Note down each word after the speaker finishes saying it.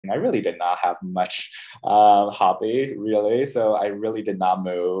I really did not have much hobby, really. So I really did not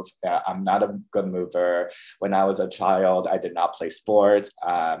move. I'm not a good mover. When I was a child, I did not play sports.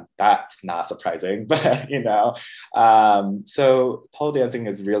 That's not surprising, but so pole dancing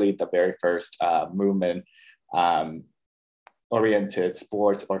is really the very first movement um, oriented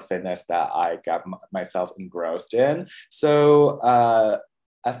sports or fitness that I got myself engrossed in. So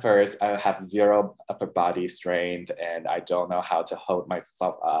at first, I have zero upper body strength and I don't know how to hold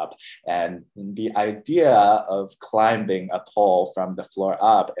myself up. And the idea of climbing a pole from the floor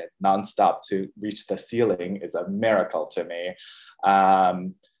up and nonstop to reach the ceiling is a miracle to me.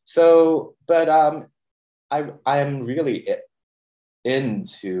 But I am really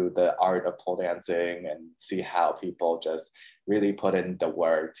into the art of pole dancing and see how people just really put in the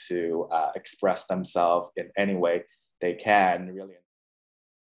work to express themselves in any way they can. Really.